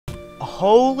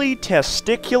Holy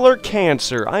testicular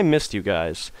cancer. I missed you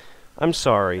guys. I'm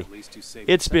sorry.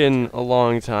 It's been a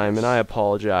long time, and I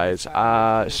apologize.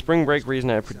 Spring break reason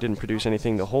I didn't produce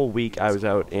anything. The whole week I was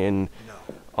out on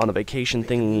a vacation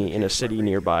thingy in a city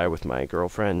nearby with my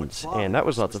girlfriends, and that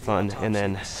was lots of fun. And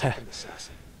then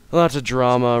lots of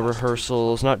drama,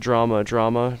 rehearsals, not drama,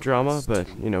 but,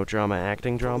 you know, drama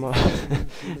acting drama.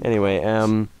 Anyway,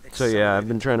 so yeah, I've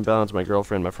been trying to balance my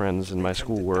girlfriend, my friends, and my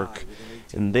schoolwork,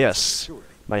 and this,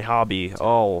 my hobby,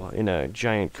 all in a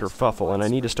giant kerfuffle, and I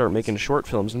need to start making short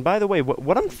films. And by the way,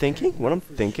 what I'm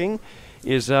thinking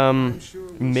is,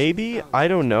 maybe, I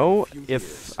don't know,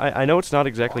 if, I know it's not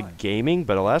exactly gaming,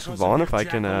 but I'll ask Vaughn if I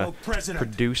can,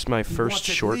 produce my first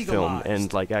short film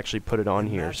and, like, actually put it on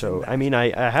here. So, I mean,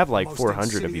 I have, like,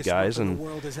 400 of you guys, and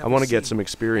I want to get some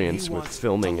experience with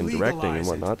filming and directing and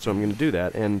whatnot, so I'm going to do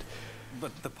that. And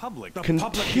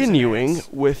continuing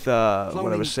with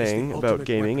what I was saying about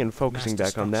gaming and focusing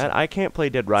back on that, I can't play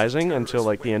Dead Rising until,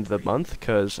 like, the end of the month,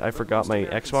 because I forgot my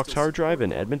Xbox hard drive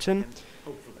in Edmonton.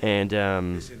 And,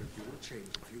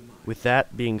 with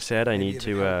that being said, I need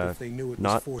to,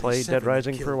 not play Dead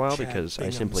Rising for a while, because I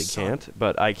simply can't,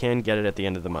 but I can get it at the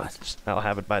end of the month. I'll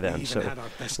have it by then, so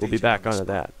we'll be back onto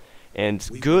that. And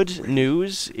good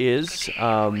news is,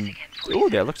 ooh,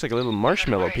 that looks like a little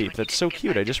marshmallow peep. That's so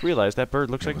cute. I just realized that bird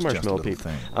looks like a marshmallow peep.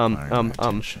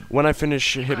 When I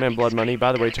finish Hitman Blood Money,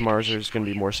 by the way, tomorrow there's going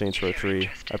to be more Saints Row 3,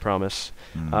 I promise.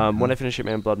 When I finish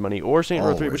Hitman Blood Money or Saints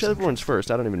Row 3, whichever one's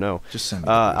first, I don't even know.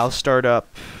 I'll start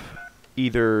up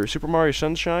either Super Mario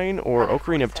Sunshine or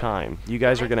Ocarina of Time. You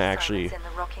guys are going to actually...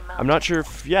 I'm not sure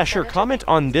if... Yeah, sure, comment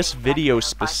on this video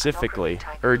specifically.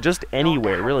 Or just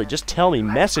anywhere, really. Just tell me,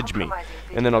 message me.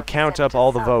 And then I'll count up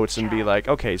all the votes and be like,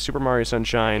 okay, Super Mario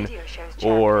Sunshine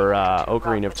or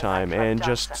Ocarina of Time. And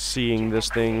just seeing this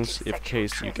things, in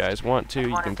case you guys want to,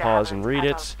 you can pause and read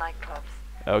it.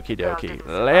 Okie dokie.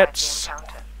 Let's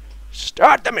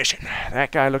start the mission.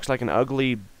 That guy looks like an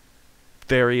ugly,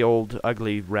 very old,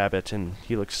 ugly rabbit, and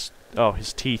he looks... Oh,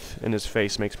 his teeth and his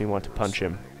face makes me want to punch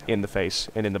him in the face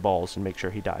and in the balls and make sure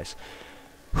he dies.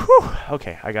 Whew!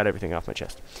 Okay, I got everything off my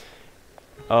chest.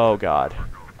 Oh, God.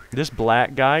 This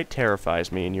black guy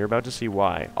terrifies me, and you're about to see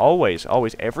why. Always,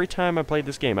 always, every time I played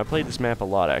this game, I played this map a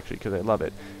lot, actually, because I love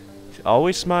it. He's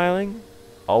always smiling,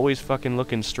 always fucking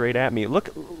looking straight at me. Look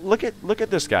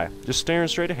at this guy, just staring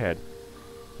straight ahead.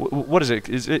 What is it?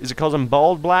 Is it because I'm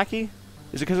bald, Blackie?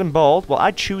 Is it because I'm bald? Well,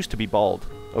 I choose to be bald.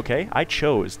 Okay, I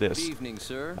chose this. Good evening,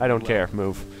 sir. I don't care.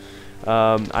 Move.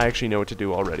 I actually know what to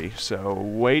do already. So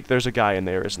wait, there's a guy in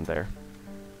there, isn't there?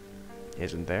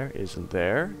 Isn't there? Isn't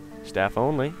there? Staff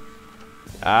only.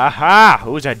 Aha!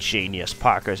 Who's a genius?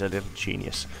 Parker's a little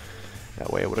genius.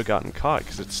 That way I would have gotten caught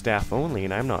because it's staff only,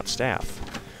 and I'm not staff.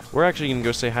 We're actually gonna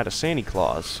go say hi to Santa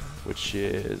Claus, which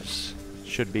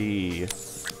should be.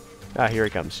 Ah, here he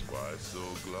comes. Why so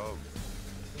glum?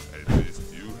 At least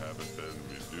you haven't been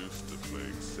reduced to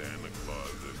playing Santa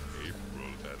Claus in April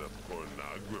at a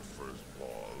pornographer's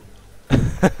ball.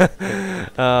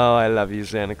 Oh, I love you,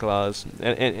 Santa Claus.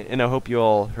 And I hope you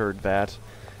all heard that.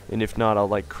 And if not, I'll,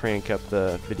 like, crank up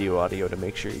the video audio to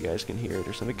make sure you guys can hear it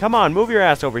or something. Come on, move your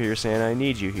ass over here, Santa. I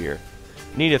need you here.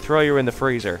 I need to throw you in the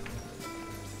freezer.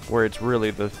 Where it's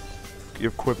really the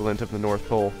equivalent of the North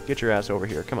Pole. Get your ass over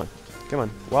here. Come on. Come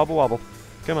on. Wobble, wobble.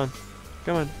 Come on.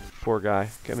 Come on. Poor guy.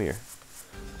 Come here.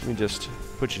 Let me just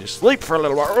put you to sleep for a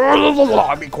little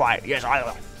while. Be quiet. Yes,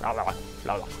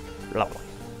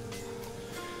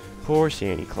 Poor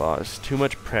Santa Claus. Too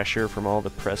much pressure from all the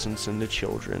presents and the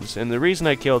children's. And the reason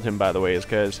I killed him, by the way, is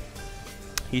because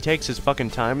he takes his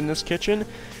fucking time in this kitchen,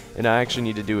 and I actually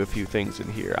need to do a few things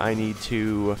in here. I need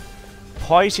to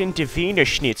poison the Wiener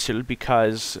Schnitzel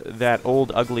because that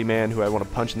old ugly man who I want to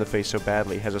punch in the face so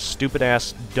badly has a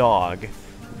stupid-ass dog.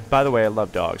 By the way, I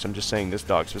love dogs. I'm just saying this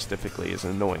dog specifically is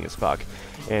annoying as fuck.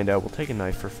 And we'll take a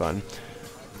knife for fun.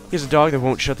 He has a dog that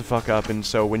won't shut the fuck up, and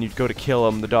so when you go to kill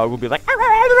him, the dog will be like,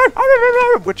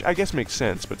 which I guess makes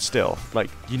sense, but still, like,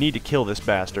 you need to kill this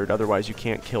bastard, otherwise you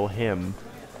can't kill him.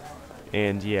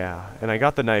 And yeah, and I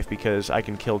got the knife because I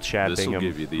can kill Chad Bingham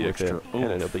give you the with extra it, and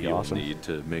it'll be awesome. You'll need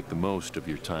to make the most of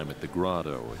your time at the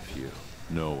grotto, if you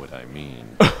know what I mean.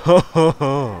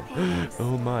 Oh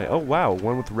my, oh wow,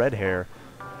 one with red hair.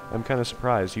 I'm kind of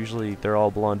surprised. Usually they're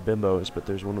all blonde bimbos, but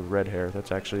there's one with red hair.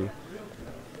 That's actually...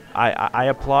 I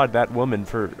applaud that woman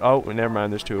for... Oh, never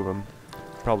mind, there's two of them.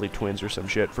 Probably twins or some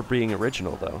shit, for being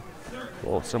original, though.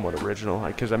 Well, somewhat original.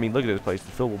 Because, I mean, look at this place. It's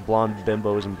filled with blonde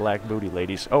bimbos and black booty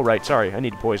ladies. Oh, right, sorry. I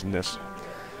need to poison this.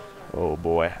 Oh,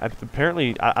 boy.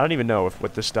 Apparently, I don't even know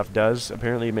what this stuff does.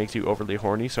 Apparently, it makes you overly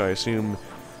horny, so I assume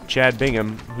Chad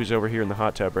Bingham, who's over here in the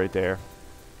hot tub right there,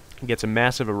 gets a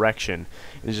massive erection,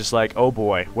 and is just like, oh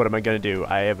boy, what am I gonna do?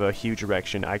 I have a huge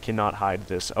erection, I cannot hide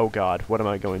this, oh god, what am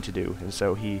I going to do? And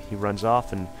so he runs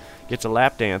off and gets a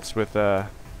lap dance with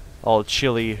all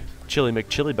chili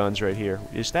McChili buns right here.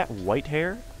 Is that white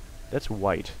hair? That's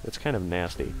white. That's kind of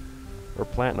nasty. Or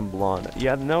platinum blonde.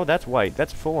 Yeah, no, that's white.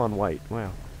 That's full-on white.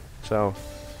 Wow. So,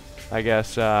 I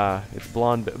guess it's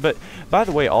blonde. But, by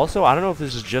the way, also, I don't know if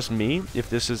this is just me, if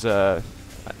this is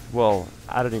well,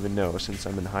 I don't even know, since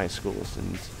I'm in high schools,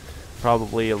 and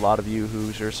probably a lot of you who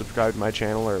are subscribed to my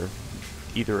channel are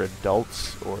either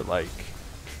adults or, like,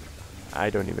 I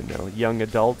don't even know, young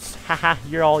adults. Haha,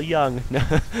 you're all young.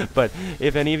 But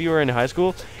if any of you are in high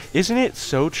school, isn't it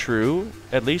so true,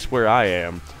 at least where I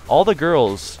am, all the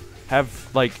girls have,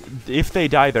 like, if they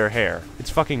dye their hair, it's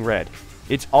fucking red.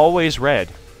 It's always red.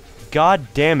 God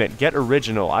damn it, get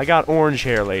original. I got orange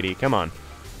hair, lady. Come on.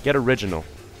 Get original.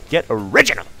 Get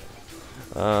original!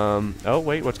 Oh,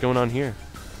 wait, what's going on here?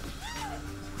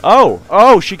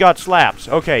 Oh, she got slapped.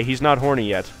 Okay, he's not horny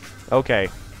yet. Okay.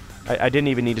 I didn't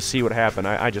even need to see what happened.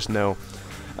 I just know.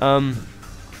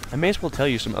 I may as well tell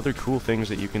you some other cool things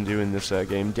that you can do in this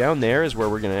game. Down there is where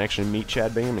we're going to actually meet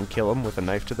Chad Bingham and kill him with a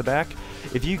knife to the back.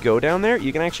 If you go down there,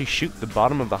 you can actually shoot the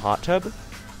bottom of the hot tub,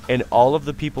 and all of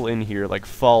the people in here, like,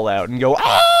 fall out and go,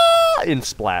 ah! And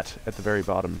splat at the very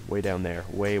bottom, way down there.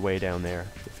 Way down there.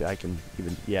 If I can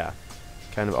even, yeah.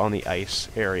 Kind of on the ice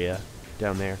area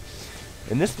down there.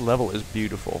 And this level is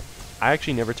beautiful. I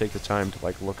actually never take the time to,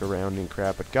 like, look around and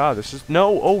crap, but god, this is...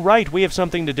 No! Oh, right! We have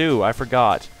something to do! I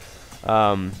forgot.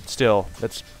 Still,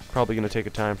 that's probably going to take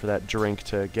a time for that drink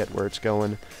to get where it's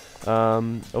going.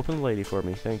 Open the lady for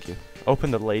me, thank you. Open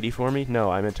the lady for me?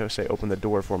 No, I meant to say open the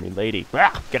door for me, lady.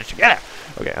 Ah, get it together!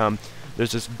 Okay,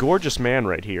 there's this gorgeous man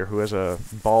right here who has a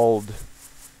bald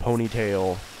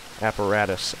ponytail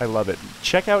apparatus. I love it.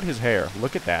 Check out his hair.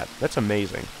 Look at that. That's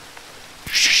amazing.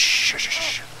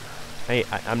 Hey,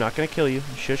 I'm not gonna kill you.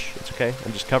 Shush. It's okay.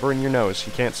 I'm just covering your nose.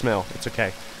 You can't smell. It's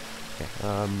okay.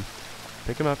 Okay.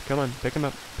 Pick him up. Come on. Pick him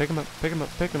up. Pick him up. Pick him up.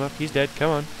 Pick him up. He's dead. Come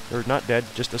on. Or not dead.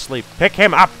 Just asleep. Pick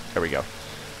him up. There we go.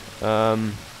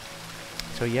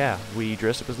 So yeah, we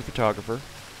dress up as the photographer.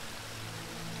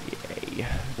 Yay.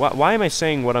 Why am I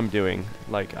saying what I'm doing?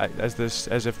 Like, as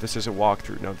if this is a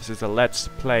walkthrough. No, this is a let's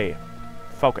play.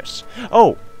 Focus.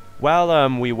 Oh!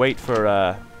 While, we wait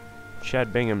for,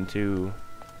 Chad Bingham to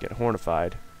get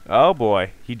hornified. Oh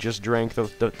boy, he just drank the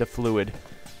fluid.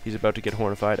 He's about to get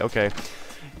hornified. Okay.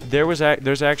 There's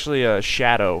actually a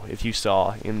shadow, if you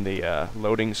saw, in the,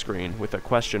 loading screen with a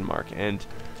question mark. And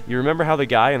you remember how the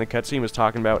guy in the cutscene was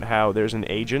talking about how there's an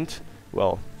agent?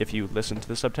 Well, if you listen to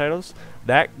the subtitles,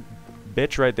 that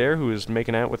bitch right there who is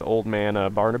making out with old man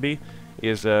Barnaby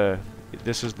is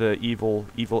this is the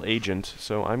evil agent.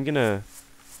 So I'm gonna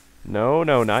no,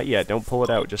 not yet. Don't pull it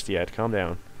out just yet. Calm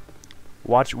down.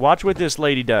 Watch what this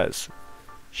lady does.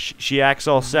 She acts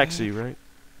all sexy, right?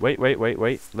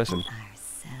 Wait. Listen.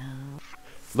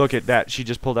 Look at that. She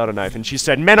just pulled out a knife and she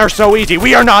said, "Men are so easy.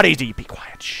 We are not easy." Be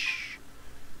quiet. Shh.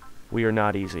 We are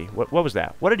not easy. What was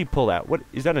that? What did he pull out? What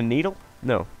is that, a needle?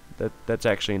 No. That's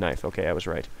actually a knife. Okay, I was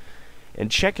right.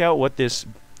 And check out what this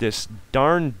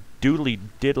darn doodly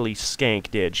diddly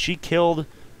skank did. She killed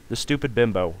the stupid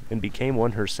bimbo and became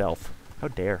one herself. How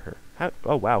dare her?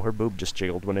 Oh wow, her boob just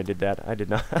jiggled when I did that. I did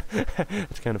not.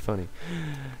 It's kind of funny,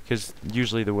 because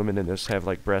usually the women in this have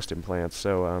like breast implants,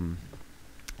 so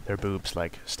their boobs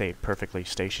like stay perfectly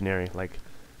stationary, like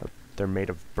they're made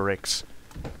of bricks.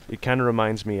 It kind of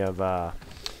reminds me of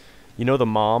you know the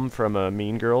mom from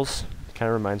Mean Girls? Kind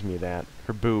of reminds me of that.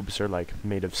 Her boobs are like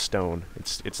made of stone.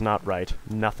 It's not right.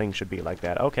 Nothing should be like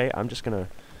that. Okay, I'm just gonna.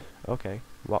 Okay,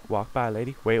 walk by,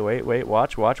 lady. Wait.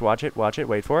 Watch it.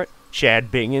 Wait for it.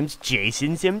 Chad Bingham's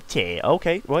chasing some tail.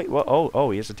 Okay, wait.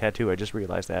 Oh, he has a tattoo. I just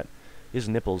realized that. His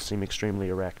nipples seem extremely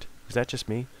erect. Is that just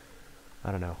me?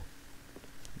 I don't know.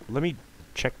 Let me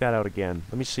check that out again.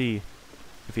 Let me see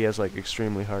if he has like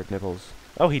extremely hard nipples.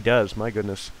 Oh, he does. My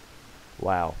goodness.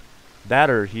 Wow.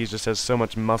 That or he just has so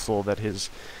much muscle that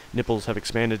his nipples have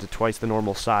expanded to twice the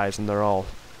normal size and they're all,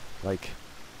 like,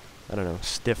 I don't know,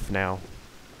 stiff now.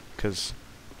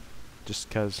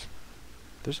 Just cause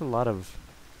there's a lot of...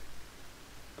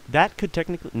 That could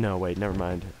technically... No, wait, never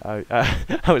mind. I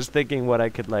was thinking what I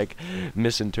could, like,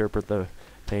 misinterpret the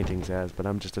paintings as, but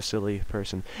I'm just a silly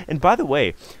person. And by the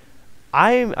way,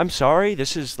 I'm sorry,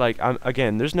 this is, like,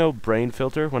 again, there's no brain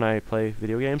filter when I play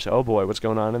video games. Oh boy, what's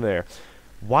going on in there?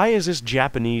 Why is this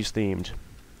Japanese themed?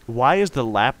 Why is the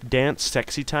lap dance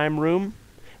sexy time room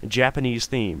Japanese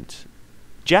themed?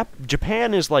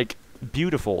 Japan is like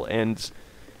beautiful and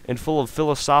full of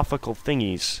philosophical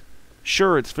thingies.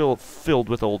 Sure, it's filled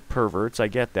with old perverts, I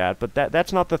get that, but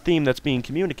that's not the theme that's being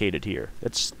communicated here.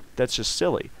 That's just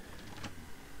silly.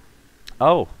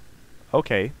 Oh.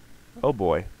 Okay. Oh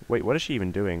boy. Wait, what is she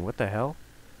even doing? What the hell?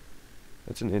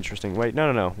 That's an interesting... Wait,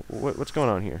 no. What's going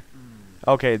on here?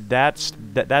 Okay, that's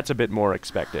a bit more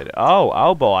expected.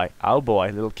 Oh boy. Oh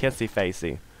boy, little kissy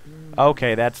facey.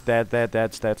 Okay, that's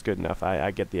good enough.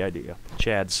 I get the idea.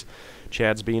 Chad's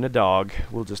being a dog.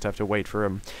 We'll just have to wait for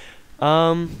him.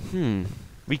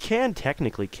 We can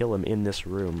technically kill him in this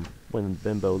room when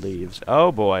Bimbo leaves.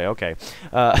 Oh boy, okay.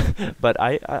 But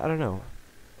I don't know.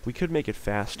 We could make it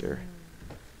faster.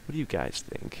 What do you guys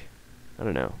think? I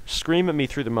don't know. Scream at me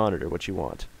through the monitor what you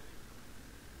want.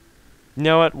 You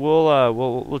know what?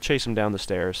 We'll chase him down the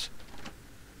stairs.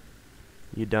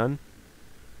 You done?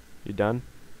 You done?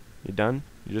 You done?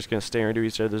 You're just gonna stare into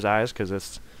each other's eyes because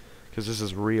this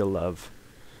is real love.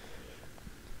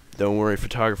 Don't worry,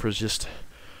 photographer's just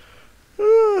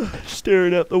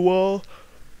staring at the wall.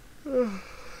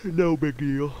 No big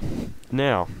deal.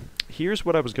 Now, here's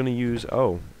what I was gonna use.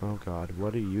 Oh God,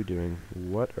 what are you doing?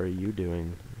 What are you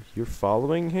doing? You're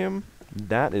following him?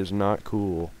 That is not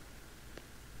cool.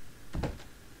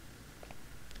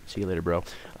 See you later, bro.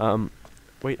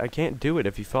 Wait, I can't do it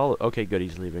if you follow. Okay, good,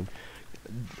 he's leaving.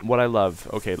 What I love.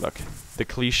 Okay, look, the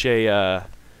cliche,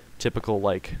 typical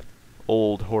like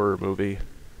old horror movie.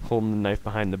 Holding the knife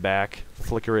behind the back,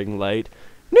 flickering light.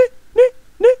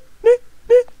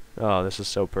 Oh, this is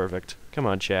so perfect. Come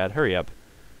on, Chad, hurry up.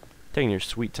 Taking your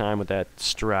sweet time with that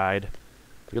stride.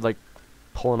 You're like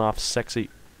pulling off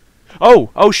sexy...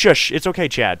 Oh, shush! It's okay,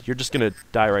 Chad. You're just gonna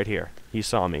die right here. He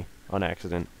saw me on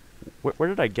accident. Where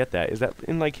did I get that? Is that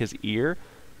in, like, his ear?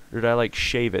 Or did I, like,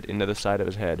 shave it into the side of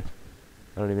his head?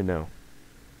 I don't even know.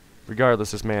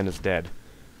 Regardless, this man is dead.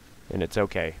 And it's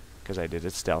okay, because I did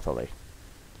it stealthily.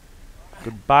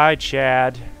 Goodbye,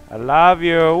 Chad. I love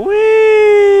you.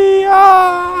 Whee!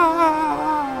 Ah!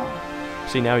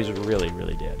 See, now he's really,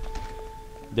 really dead.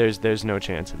 There's no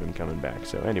chance of him coming back.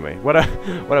 So anyway, what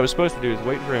I was supposed to do is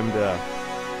wait for him to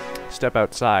step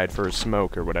outside for a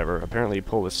smoke or whatever. Apparently, he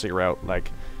pulled a cigarette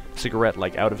like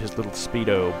out of his little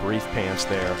Speedo brief pants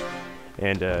there,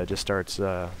 and just starts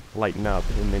lighting up.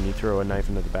 And then you throw a knife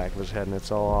into the back of his head, and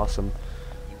it's all awesome.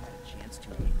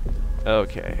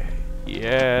 Okay.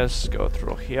 Yes, go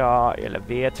through here,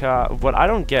 elevator. What I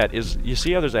don't get is, you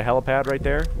see how there's a helipad right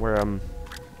there, where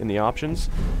in the options?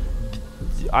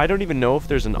 I don't even know if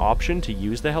there's an option to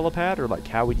use the helipad, or like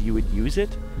how you would use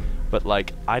it, but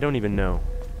like, I don't even know.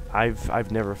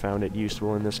 I've never found it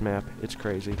useful in this map. It's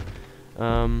crazy.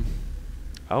 Oh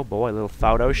boy, a little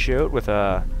photo shoot with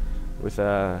a,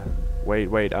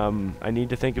 wait, I need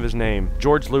to think of his name.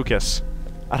 George Lucas.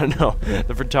 I don't know.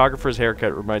 The photographer's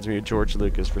haircut reminds me of George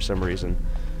Lucas for some reason.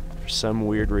 For some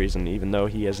weird reason, even though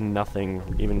he has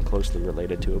nothing even closely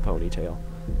related to a ponytail.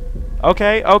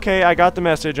 Okay, I got the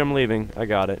message. I'm leaving. I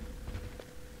got it.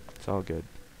 It's all good.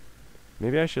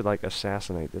 Maybe I should, like,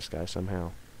 assassinate this guy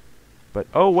somehow. But,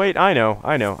 oh, wait, I know.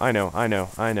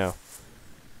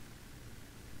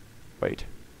 Wait.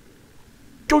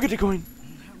 Go get the coin!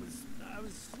 I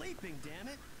was sleeping, damn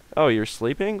it. Oh, you're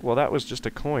sleeping? Well, that was just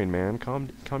a coin, man. Calm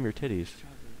your titties.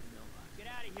 Get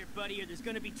out of here, buddy, or there's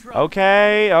gonna be trouble.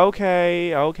 Okay. I'll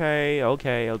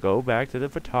go back to the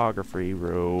photography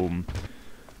room.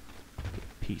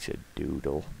 Piece of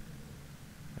doodle.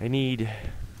 I need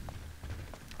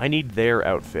their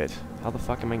outfit. How the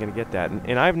fuck am I gonna get that?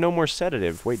 And I have no more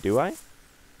sedative. Wait, do I?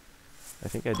 I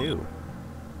think I do.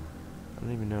 I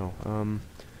don't even know.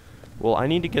 Well, I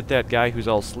need to get that guy who's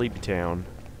all Sleepy Town.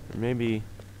 Or maybe...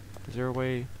 Is there a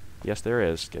way? Yes, there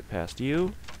is. Get past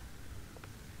you.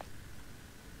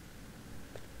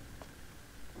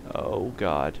 Oh,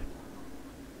 God.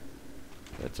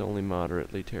 That's only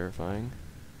moderately terrifying.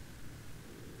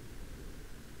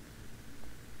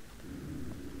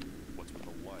 What's with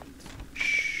the lights?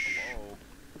 Shh. Hello?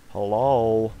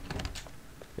 Hello.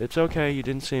 It's okay, you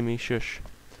didn't see me. Shush.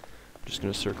 I'm just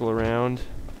gonna circle around.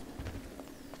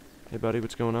 Hey, buddy,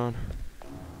 what's going on?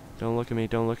 Don't look at me,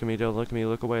 don't look at me, don't look at me.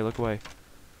 Look away, look away.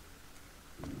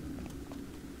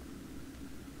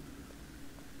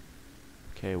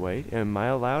 Okay, wait. Am I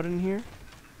allowed in here?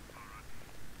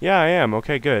 Yeah, I am.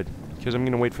 Okay, good. Because I'm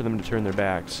gonna wait for them to turn their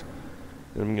backs.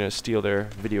 And I'm gonna steal their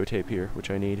videotape here, which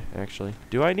I need, actually.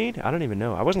 Do I need? I don't even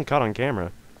know. I wasn't caught on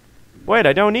camera. Wait,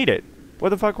 I don't need it. What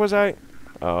the fuck was I?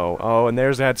 Oh, and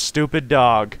there's that stupid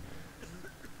dog.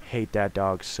 Hate that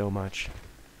dog so much.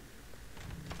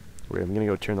 Wait, I'm gonna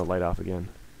go turn the light off again.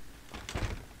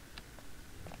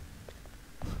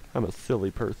 I'm a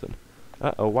silly person.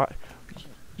 Uh-oh, why?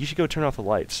 You should go turn off the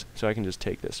lights, so I can just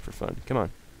take this for fun. Come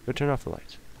on, go turn off the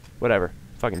lights. Whatever.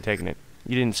 Fucking taking it.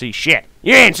 You didn't see shit.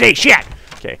 You didn't see shit!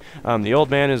 Okay. The old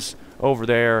man is over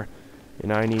there,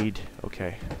 and I need...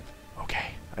 Okay.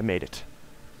 Okay. I made it.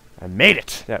 I made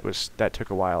it! That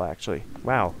took a while, actually.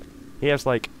 Wow. He has,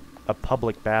 like, a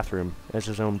public bathroom as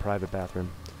his own private bathroom.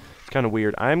 It's kind of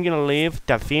weird. I'm gonna leave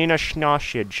the Wiener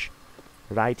Schnauzage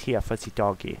right here for the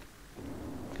doggy.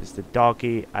 Because the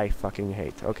doggy I fucking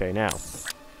hate. Okay, now.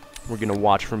 We're gonna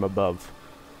watch from above.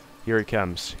 Here he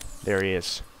comes. There he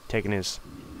is. Taking his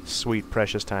sweet,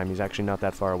 precious time. He's actually not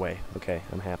that far away. Okay,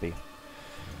 I'm happy.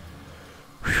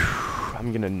 Whew,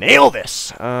 I'm gonna nail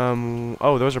this!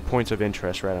 Oh, those are points of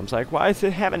interest, right? I was like, why does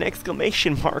it have an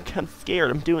exclamation mark? I'm scared.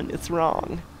 I'm doing this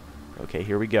wrong. Okay,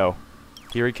 here we go.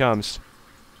 Here he comes.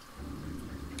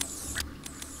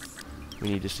 We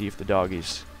need to see if the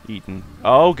doggy's eating.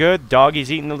 Oh, good.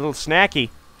 Doggy's eating a little snacky.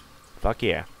 Fuck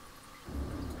yeah.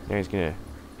 Now he's gonna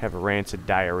have a rancid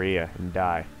diarrhea and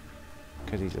die.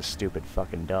 Because he's a stupid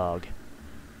fucking dog.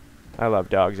 I love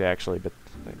dogs, actually, but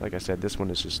like I said, this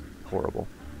one is just horrible.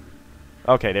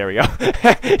 Okay, there we go.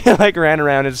 He, like, ran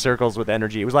around in circles with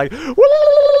energy. It was like,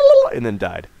 and then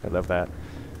died. I love that.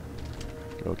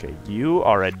 Okay, you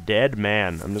are a dead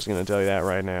man. I'm just gonna tell you that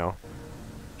right now.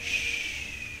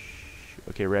 Shh.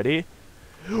 Okay, ready?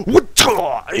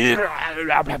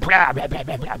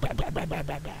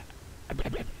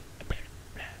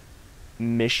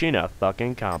 Mission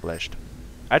fucking accomplished.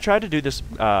 I tried to do this,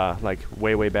 like,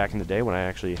 way back in the day when I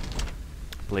actually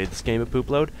played this game at Poop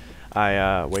Load.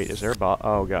 Wait, is there a bot?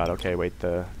 Oh god, okay, wait,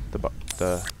 the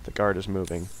guard is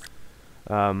moving.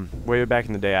 Way back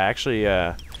in the day, I actually,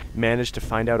 managed to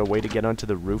find out a way to get onto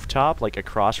the rooftop, like,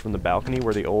 across from the balcony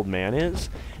where the old man is,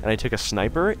 and I took a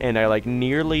sniper, and I, like,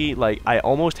 nearly, like, I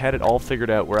almost had it all figured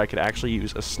out where I could actually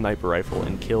use a sniper rifle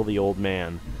and kill the old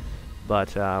man.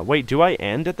 But, wait, do I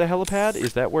end at the helipad?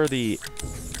 Is that where the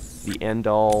end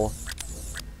all...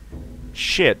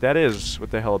 Shit, that is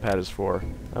what the helipad is for.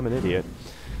 I'm an idiot.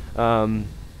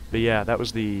 But yeah, that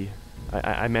was the...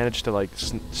 I managed to, like,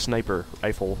 sniper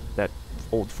rifle that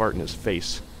old fart in his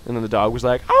face. And then the dog was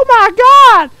like, oh my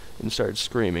god! And started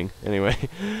screaming. Anyway.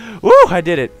 Woo! I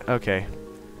did it! Okay.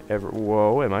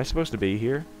 Whoa, am I supposed to be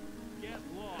here?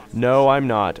 No, I'm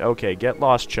not. Okay, get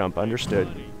lost, chump. Understood.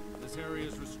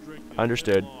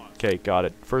 Understood. Okay, got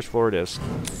it. First floor it is.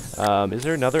 Is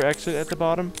there another exit at the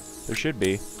bottom? There should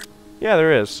be. Yeah,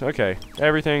 there is. Okay.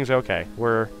 Everything's okay.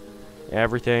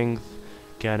 Everything's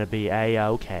gonna be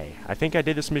a-okay. I think I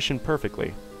did this mission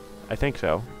perfectly. I think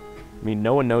so. I mean,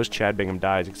 no one knows Chad Bingham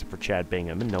dies except for Chad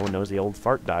Bingham, and no one knows the old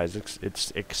fart dies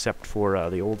except for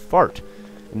the old fart.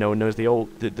 And no one knows the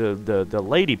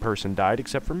lady person died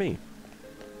except for me.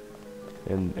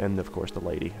 And of course the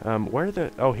lady. Where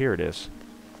the... Oh, here it is.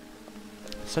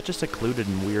 Such a secluded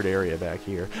and weird area back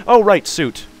here. Oh, right,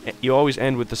 suit. You always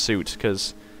end with the suit,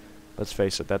 because, let's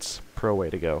face it, that's pro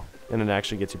way to go. And it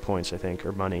actually gets you points, I think,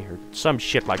 or money, or some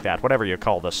shit like that. Whatever you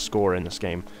call the score in this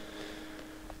game.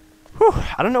 Whew,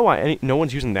 I don't know why no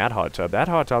one's using that hot tub. That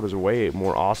hot tub is way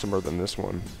more awesomer than this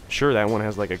one. Sure, that one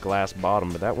has, like, a glass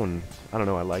bottom, but that one, I don't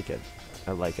know, I like it.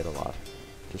 I like it a lot.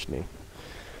 Just me.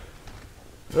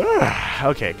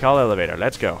 Okay, call elevator.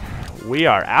 Let's go. We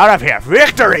are out of here.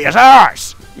 Victory is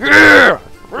ours! Yeah!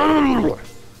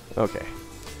 Okay.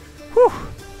 Whew.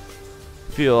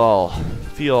 Feel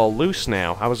all loose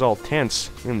now. I was all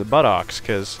tense in the buttocks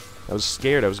because I was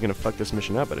scared I was gonna fuck this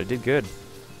mission up, but I did good.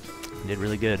 I did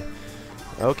really good.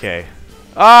 Okay.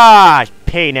 Ah,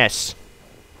 penis!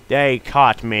 They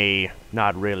caught me.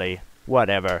 Not really.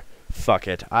 Whatever. Fuck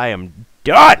it. I am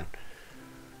done!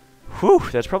 Whew,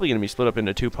 that's probably gonna be split up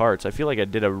into 2 parts. I feel like I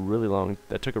did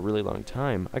that took a really long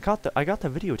time. I got the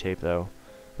videotape though.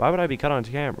 Why would I be cut on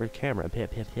camera? Camera.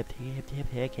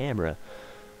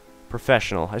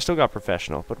 Professional. I still got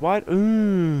professional, but why?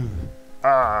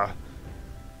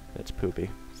 That's poopy.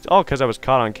 It's all because I was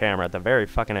caught on camera at the very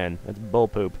fucking end. That's bull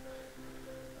poop.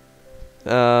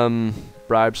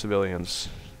 Bribe civilians.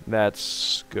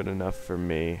 That's good enough for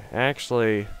me.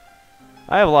 Actually,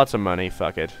 I have lots of money.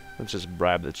 Fuck it. Let's just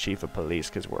bribe the chief of police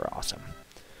because we're awesome.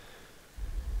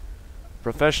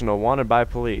 Professional wanted by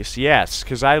police. Yes,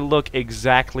 because I look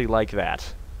exactly like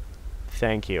that.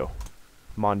 Thank you.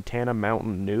 Montana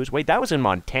Mountain News. Wait, that was in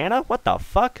Montana? What the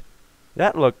fuck?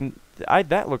 That looked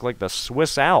like the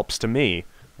Swiss Alps to me.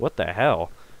 What the hell?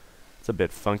 It's a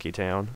bit funky town.